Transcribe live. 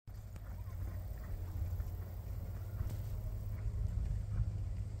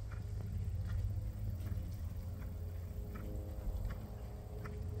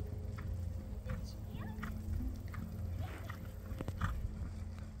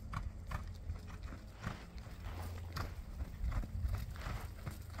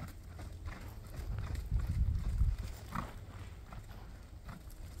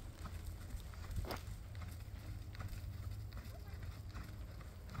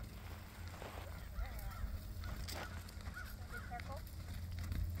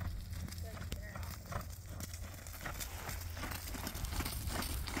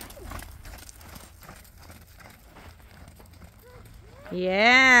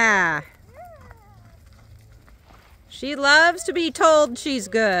Yeah. She loves to be told she's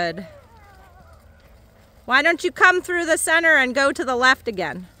good. Why don't you come through the center and go to the left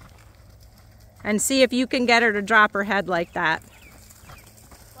again? And see if you can get her to drop her head like that.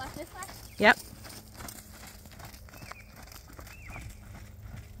 Left this way? Yep.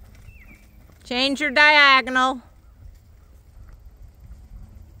 Change your diagonal.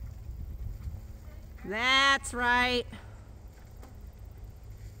 That's right.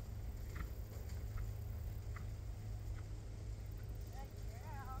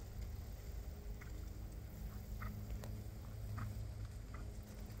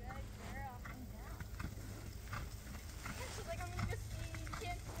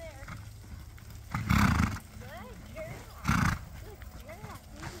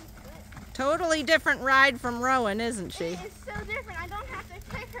 Totally different ride from Rowan, isn't she? It is so different. I don't have to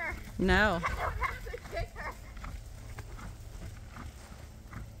kick her. No. I don't have to kick her.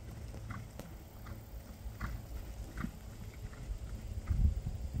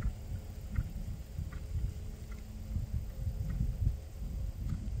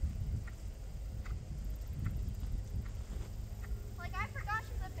 Like, I forgot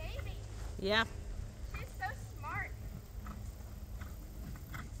she's a baby. Yeah. She's so smart.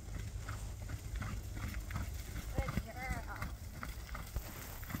 Good girl.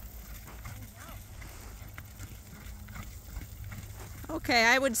 Okay,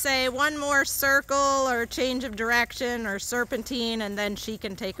 I would say one more circle or change of direction or serpentine, and then she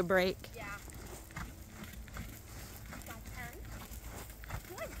can take a break. Yeah. My turn.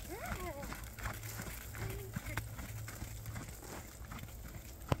 Good girl.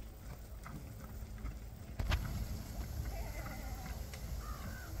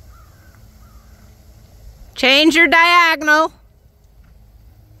 Change your diagonal.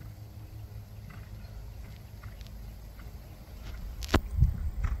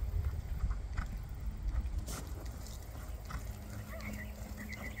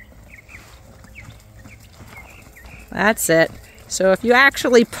 That's it. So if you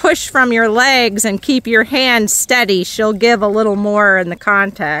actually push from your legs and keep your hand steady, she'll give a little more in the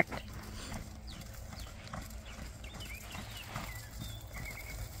contact.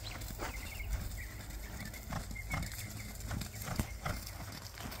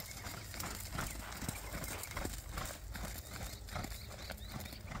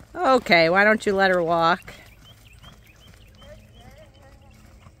 Okay, why don't you let her walk?